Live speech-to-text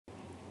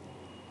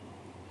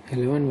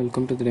Hello and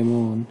welcome to the demo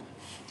on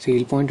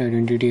Sailpoint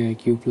Identity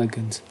IQ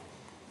plugins.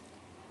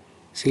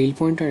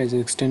 Sailpoint has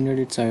extended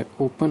its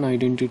open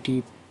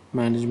identity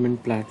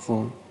management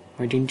platform,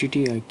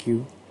 Identity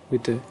IQ,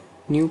 with a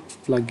new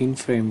plugin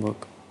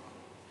framework.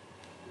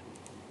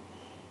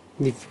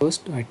 The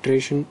first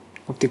iteration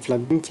of the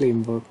plugin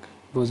framework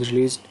was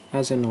released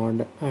as an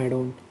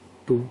add-on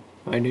to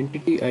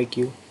Identity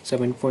IQ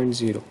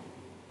 7.0.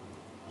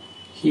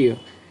 Here,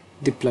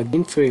 the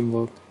plugin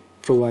framework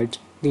provides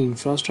the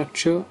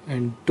infrastructure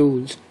and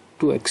tools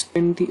to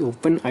extend the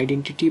open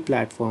identity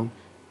platform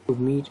to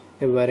meet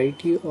a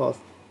variety of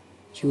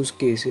use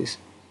cases.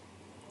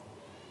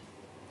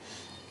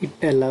 It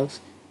allows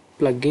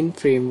plugin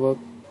framework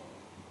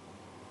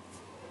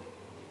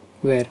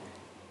where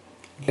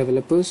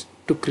developers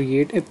to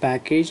create a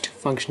packaged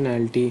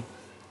functionality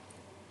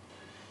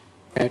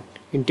that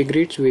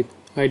integrates with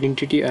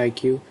Identity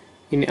IQ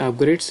in an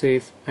upgrade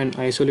safe and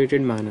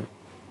isolated manner.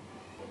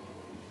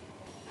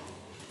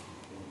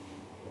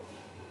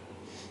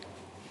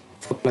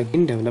 For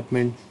plugin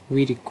development,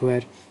 we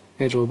require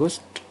a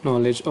robust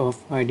knowledge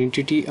of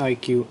Identity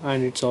IQ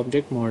and its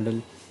object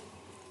model.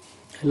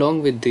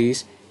 Along with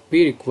these,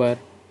 we require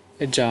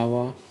a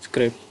Java,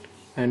 script,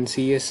 and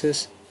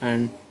CSS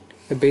and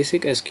a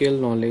basic SQL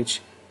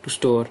knowledge to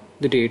store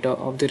the data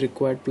of the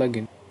required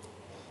plugin.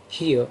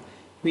 Here,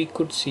 we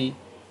could see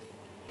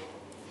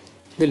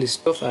the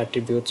list of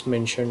attributes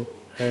mentioned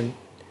and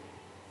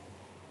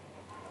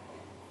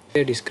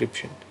their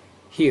description.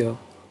 Here,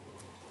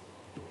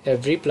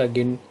 every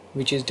plugin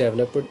which is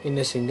developed in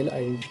a single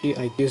Identity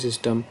IQ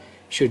system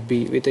should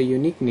be with a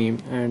unique name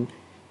and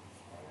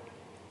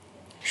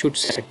should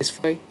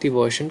satisfy the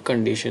version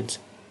conditions,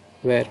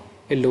 where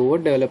a lower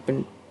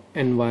development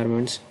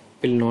environments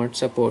will not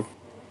support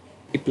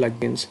the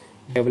plugins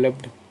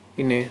developed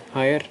in a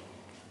higher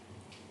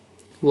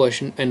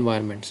version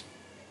environments.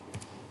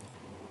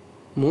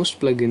 Most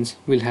plugins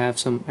will have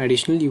some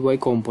additional UI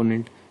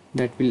component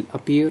that will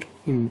appear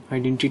in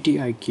Identity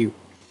IQ.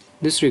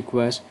 This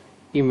requires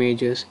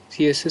images,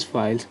 CSS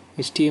files,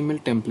 HTML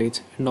templates,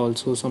 and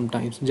also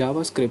sometimes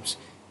JavaScripts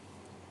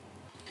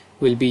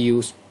will be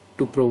used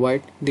to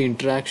provide the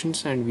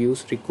interactions and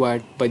views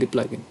required by the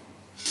plugin.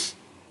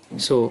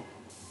 So,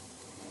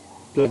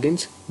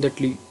 plugins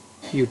that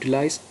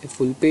utilize a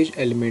full page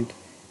element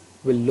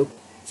will look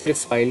for a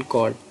file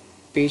called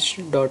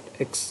page.html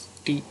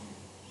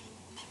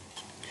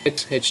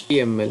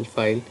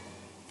file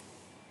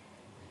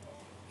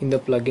in the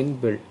plugin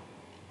build.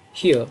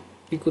 Here,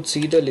 we could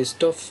see the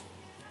list of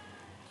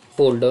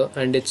folder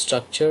and its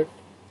structured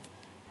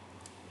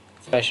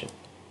fashion,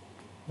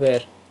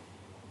 where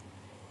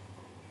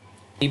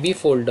DB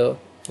folder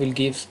will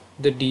give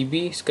the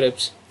DB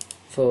scripts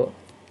for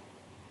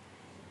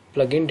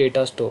plugin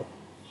data store,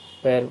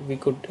 where we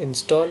could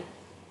install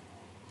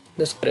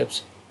the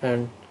scripts,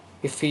 and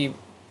if we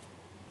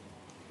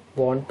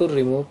want to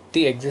remove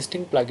the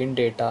existing plugin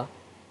data,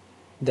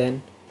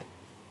 then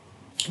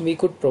we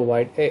could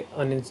provide a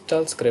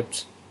uninstall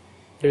scripts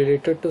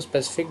related to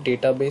specific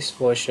database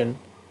version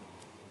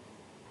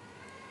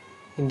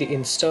in the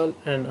install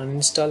and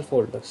uninstall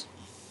folders.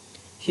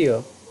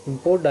 Here,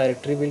 import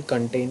directory will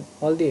contain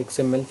all the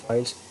XML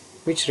files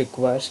which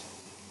requires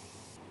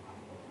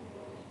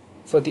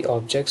for the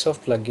objects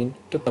of plugin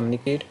to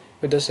communicate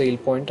with the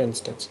Sailpoint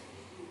instance.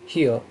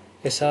 Here,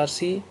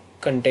 src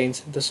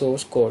contains the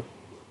source code,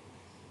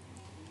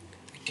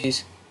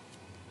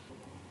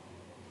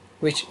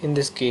 which in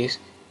this case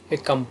a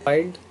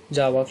compiled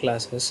Java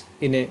classes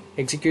in a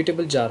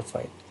executable jar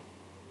file.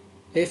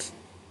 If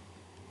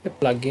a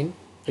plugin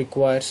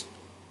requires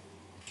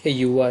a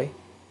UI,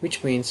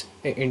 which means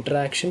an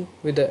interaction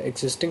with the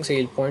existing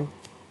Sailpoint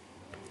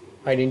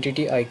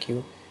Identity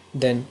IQ,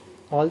 then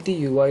all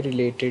the UI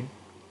related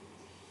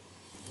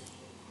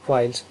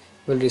files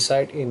will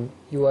reside in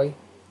UI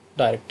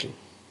directory.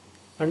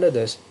 Under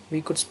this,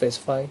 we could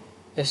specify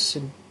a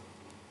simple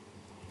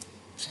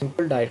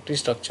directory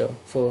structure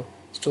for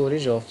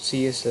storage of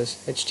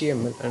CSS,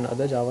 HTML, and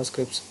other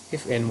JavaScripts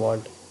if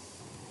involved.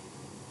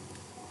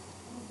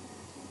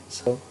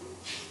 So,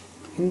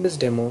 in this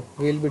demo,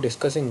 we will be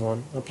discussing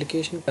on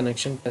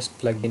ApplicationConnectionTest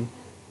plugin,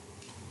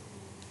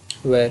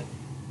 where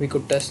we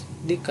could test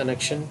the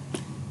connection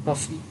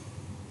of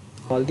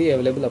all the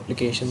available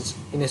applications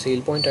in a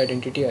Sailpoint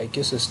Identity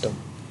IQ system.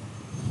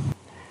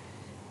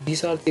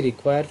 These are the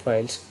required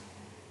files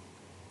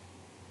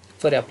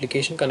for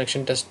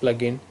ApplicationConnectionTest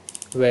plugin,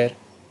 where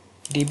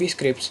DB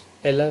scripts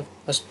allow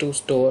us to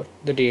store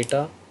the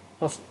data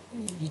of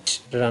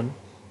each run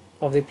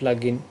of the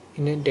plugin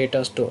in a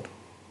data store.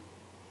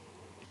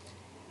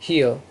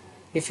 Here,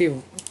 if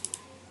we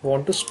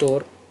want to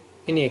store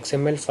any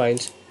XML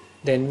files,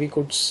 then we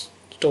could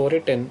store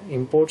it in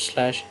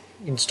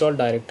import/install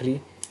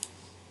directory,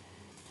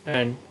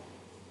 and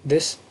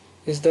this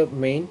is the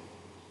main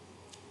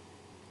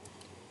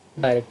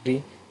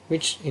directory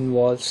which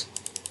involves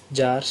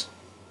jars,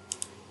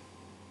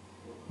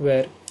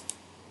 where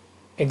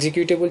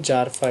executable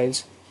jar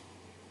files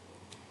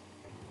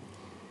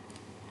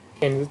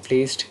can be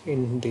placed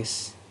in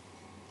this.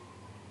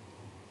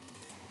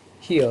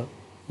 Here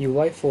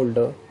UI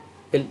folder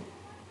will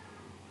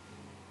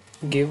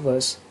give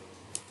us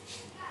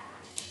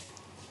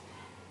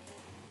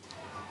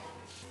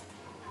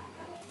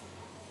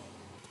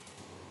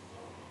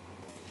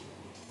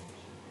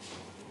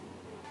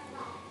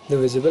the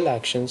visible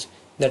actions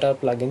that our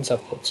plugin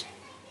supports.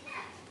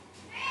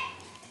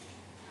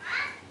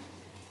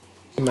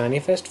 The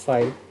manifest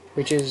file,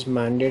 which is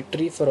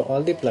mandatory for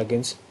all the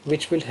plugins,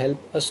 which will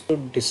help us to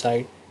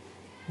decide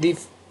the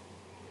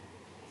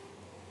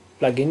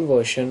plugin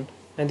version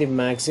and the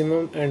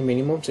maximum and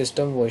minimum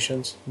system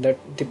versions that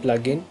the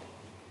plugin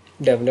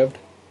developed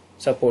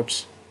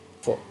supports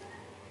for.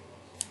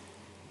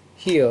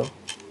 Here,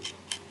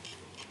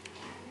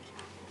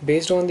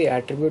 based on the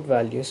attribute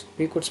values,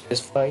 we could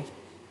specify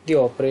the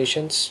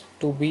operations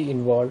to be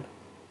involved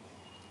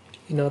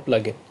in our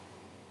plugin.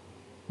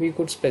 We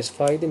could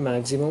specify the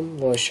maximum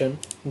version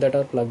that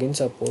our plugin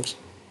supports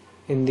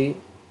in the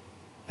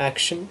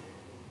action,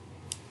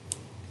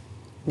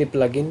 the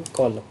plugin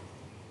column,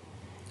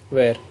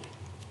 where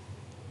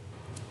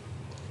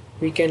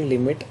we can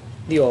limit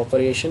the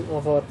operation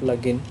of our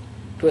plugin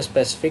to a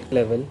specific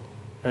level,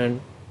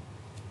 and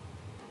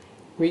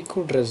we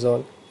could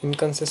resolve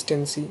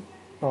inconsistency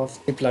of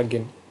the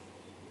plugin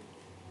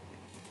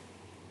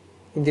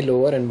in the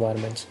lower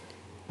environments.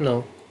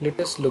 Now let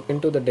us look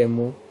into the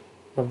demo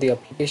of the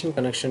application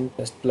connection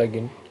test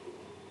plugin.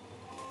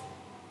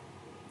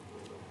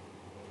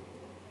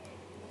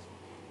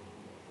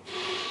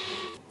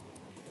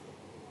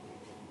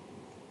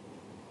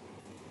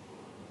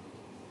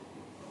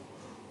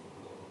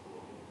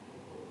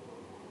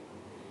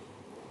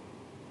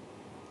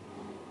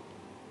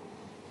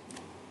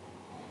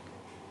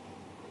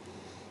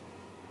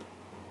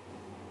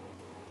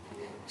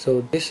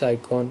 So this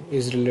icon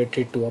is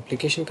related to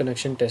application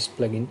connection test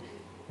plugin,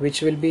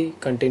 which will be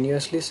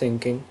continuously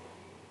syncing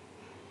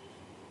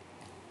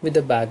with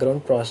the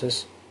background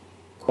process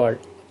called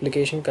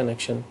application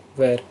connection,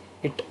 where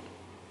it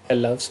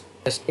allows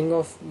testing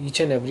of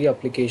each and every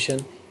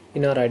application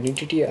in our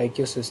Identity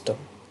IQ system.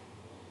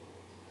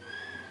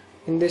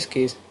 In this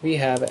case, we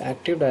have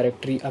Active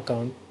Directory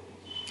account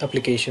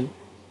application,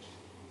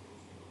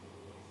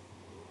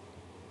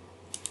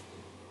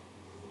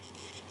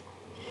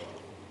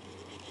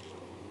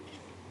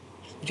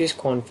 which is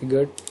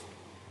configured,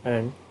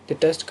 and the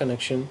test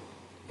connection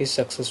is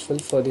successful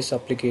for this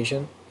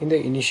application in the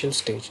initial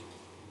stage.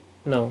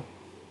 Now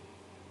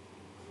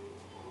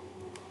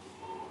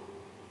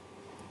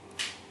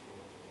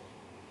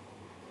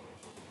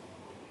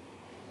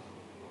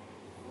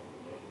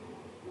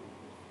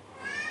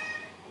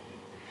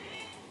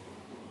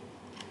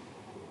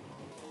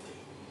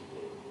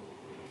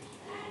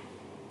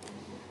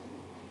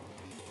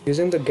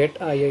using the get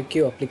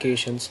IIQ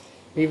applications,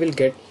 we will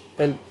get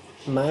a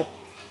map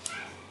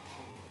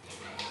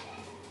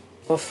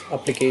of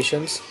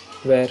applications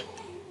where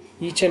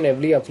each and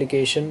every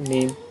application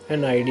name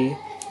and ID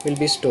will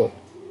be stored.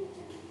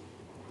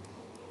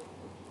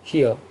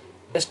 Here,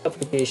 test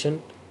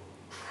application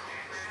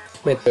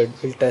method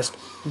will test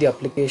the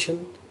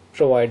application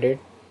provided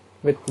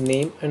with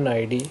name and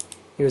ID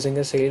using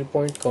a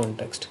Sailpoint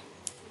context.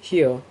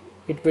 Here,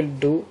 it will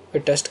do a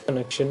test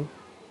connection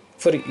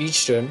for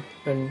each run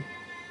and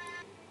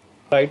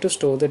try to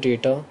store the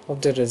data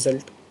of the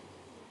result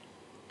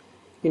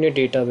in a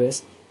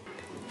database.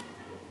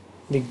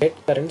 The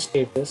get current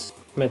status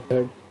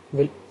method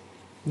will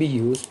be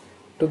used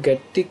to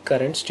get the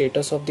current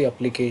status of the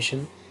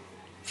application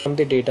from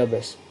the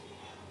database.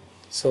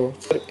 So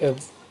for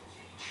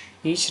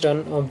each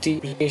run of the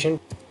application,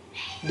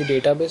 the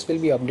database will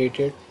be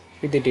updated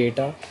with the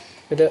data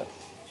with a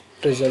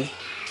result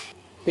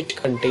which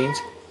contains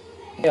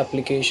the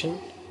application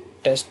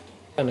test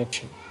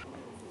connection.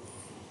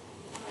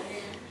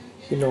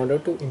 In order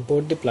to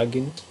import the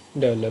plugin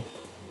developed,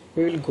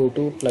 we will go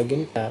to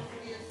plugin tab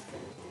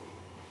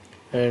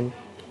and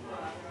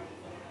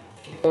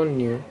click on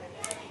new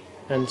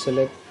and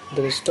select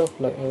the list of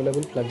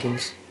available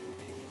plugins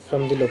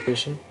from the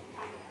location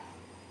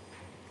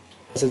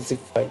as a zip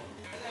file.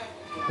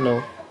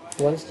 Now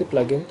once the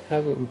plugins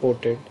have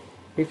imported,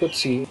 we could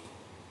see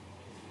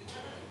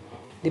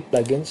the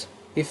plugins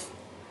if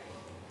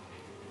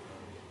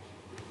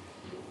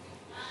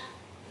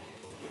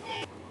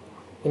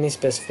any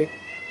specific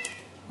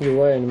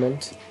UI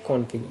elements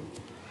configured.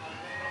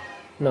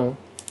 Now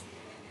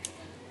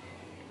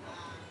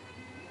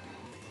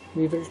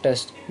we will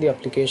test the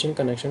application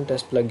connection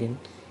test plugin.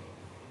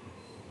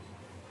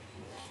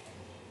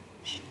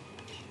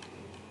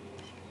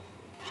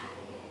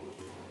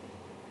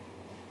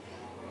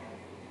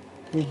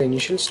 In the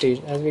initial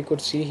stage, as we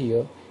could see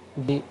here,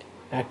 the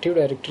Active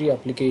Directory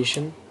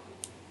application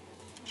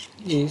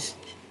is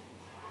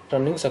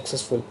running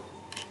successful.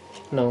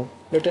 Now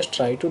let us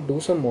try to do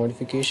some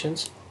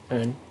modifications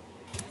and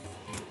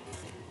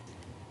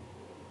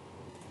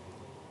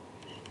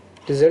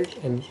result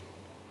in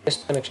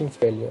test connection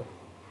failure.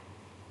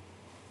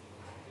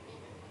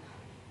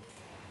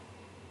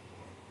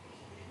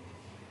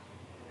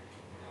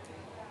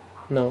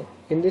 Now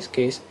in this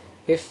case,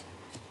 if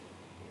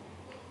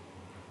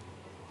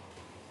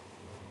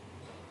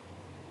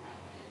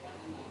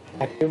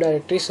Active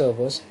Directory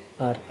servers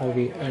are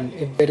away, and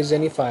if there is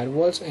any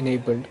firewalls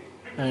enabled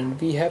and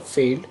we have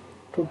failed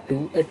to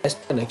do a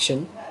test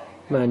connection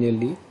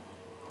manually,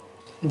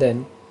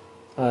 then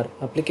our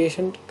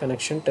application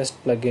connection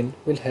test plugin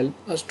will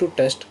help us to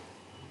test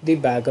the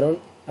background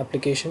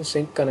application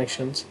sync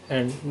connections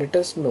and let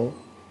us know.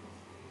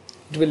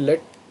 It will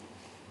let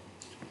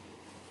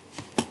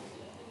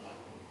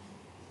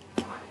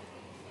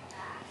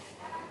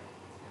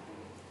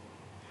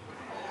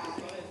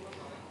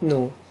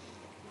know,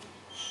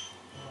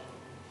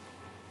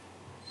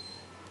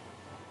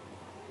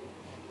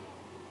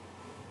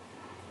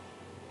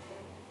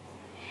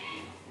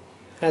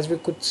 as we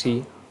could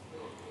see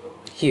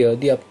here,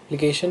 the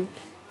application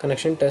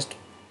connection test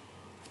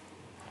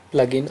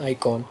plugin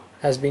icon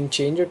has been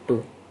changed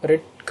to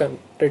red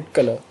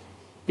color.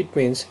 It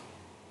means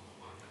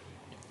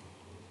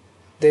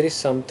there is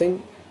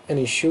something an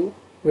issue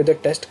with the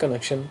test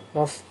connection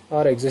of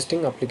our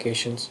existing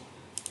applications.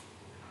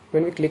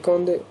 When we click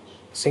on the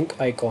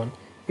sync icon,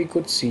 we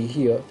could see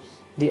here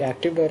the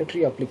Active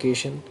Directory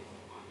application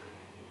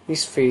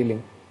is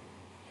failing.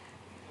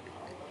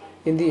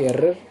 In the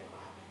error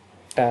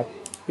tab,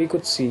 we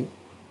could see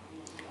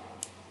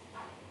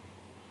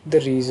the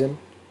reason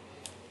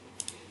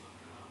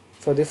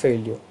for the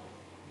failure.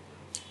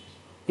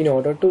 In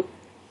order to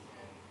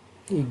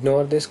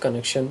ignore this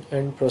connection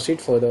and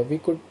proceed further, we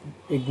could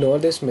ignore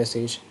this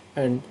message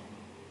and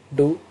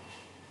do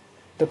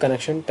the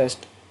connection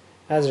test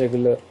as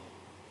regular.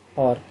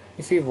 Or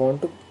if we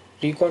want to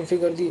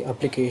reconfigure the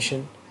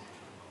application,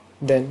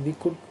 then we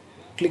could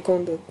click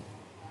on the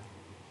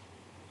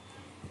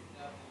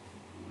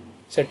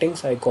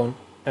settings icon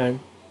and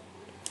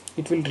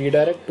it will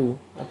redirect to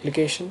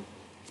application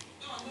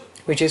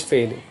which is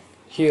failing.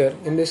 Here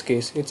in this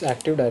case it's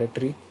Active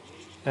Directory,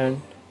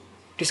 and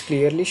it is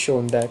clearly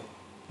shown that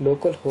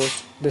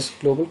localhost, this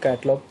global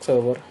catalog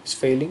server, is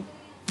failing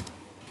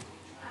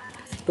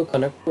to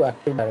connect to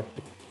Active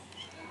Directory.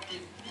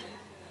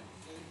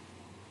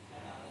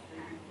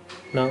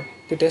 Now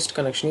the test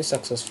connection is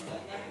successful.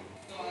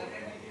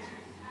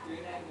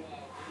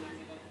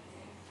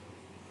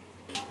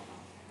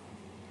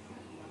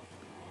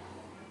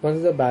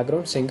 Once the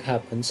background sync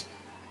happens,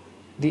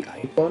 the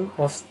icon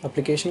of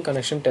application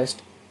connection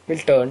test will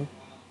turn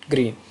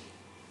green.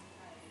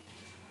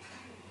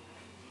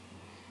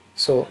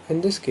 So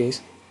in this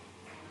case,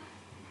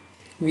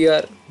 we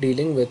are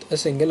dealing with a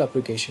single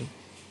application.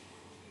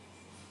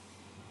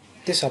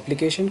 This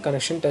application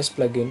connection test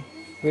plugin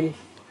will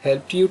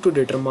help you to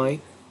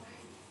determine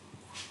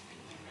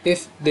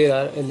if there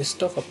are a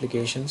list of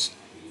applications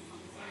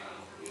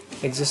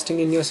existing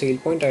in your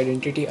Sailpoint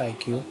Identity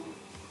IQ,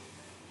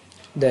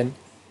 then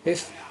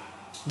if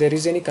there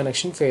is any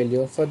connection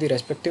failure for the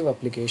respective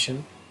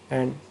application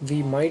and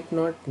we might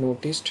not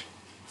noticed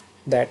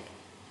that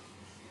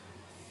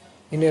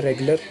in a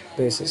regular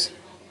basis.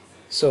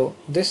 So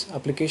this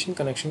application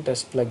connection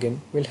test plugin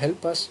will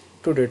help us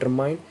to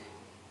determine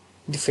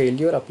the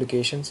failure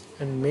applications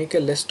and make a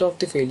list of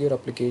the failure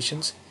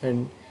applications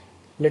and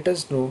let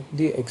us know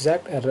the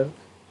exact error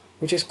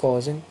which is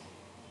causing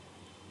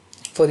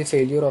for the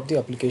failure of the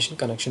application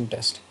connection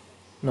test.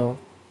 Now,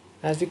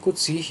 as we could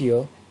see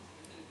here,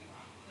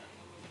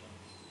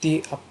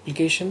 the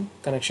application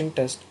connection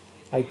test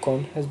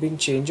icon has been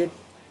changed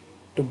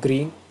to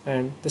green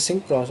and the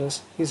sync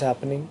process is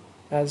happening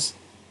as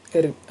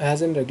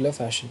in regular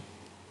fashion.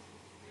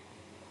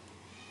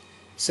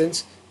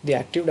 Since the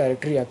Active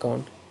Directory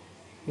account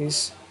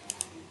is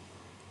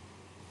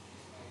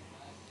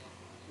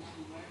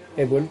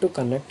able to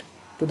connect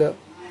to the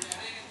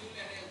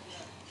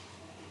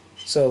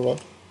server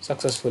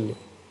successfully.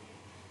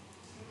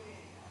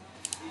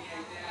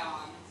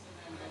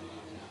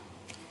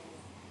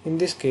 In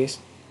this case,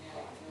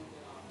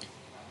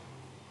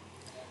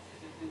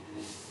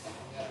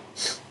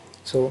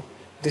 so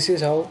this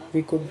is how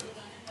we could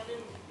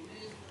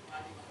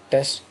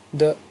test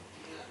the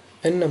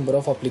n number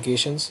of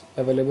applications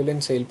available in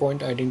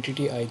Sailpoint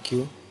Identity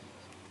IQ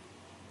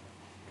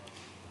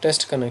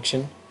test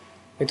connection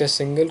with a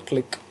single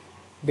click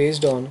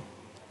based on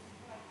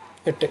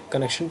a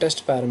connection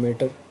test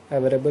parameter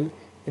available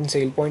in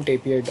Sailpoint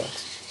API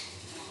docs.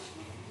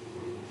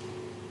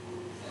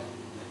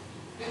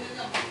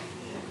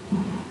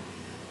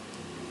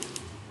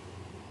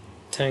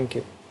 Thank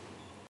you.